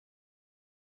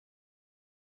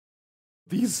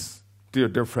these,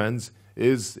 dear friends,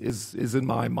 is in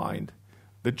my mind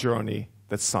the journey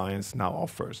that science now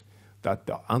offers. That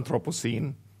the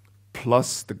Anthropocene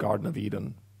plus the Garden of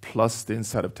Eden plus the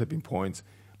inset of tipping points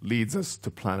leads us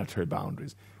to planetary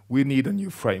boundaries. We need a new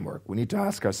framework. We need to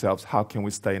ask ourselves, how can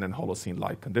we stay in an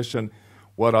Holocene-like condition?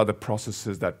 What are the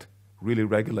processes that really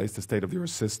regulate the state of the Earth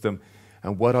system?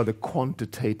 And what are the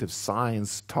quantitative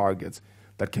science targets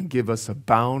that can give us a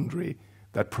boundary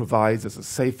that provides us a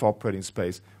safe operating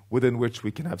space within which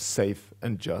we can have safe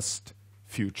and just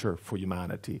future for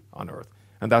humanity on Earth?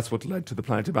 And that's what led to the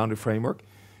Planetary Boundary Framework.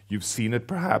 You've seen it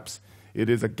perhaps. It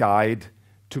is a guide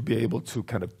to be able to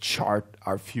kind of chart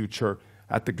our future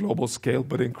at the global scale,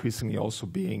 but increasingly also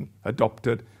being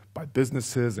adopted by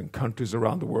businesses and countries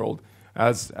around the world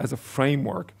as a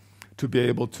framework to be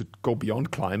able to go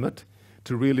beyond climate,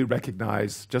 to really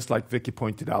recognize, just like Vicky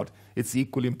pointed out, it's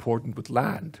equally important with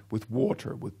land, with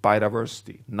water, with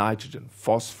biodiversity, nitrogen,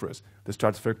 phosphorus, the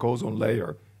stratospheric ozone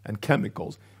layer, and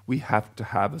chemicals. We have to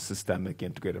have a systemic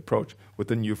integrated approach, what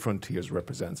the New Frontiers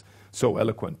represents so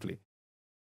eloquently.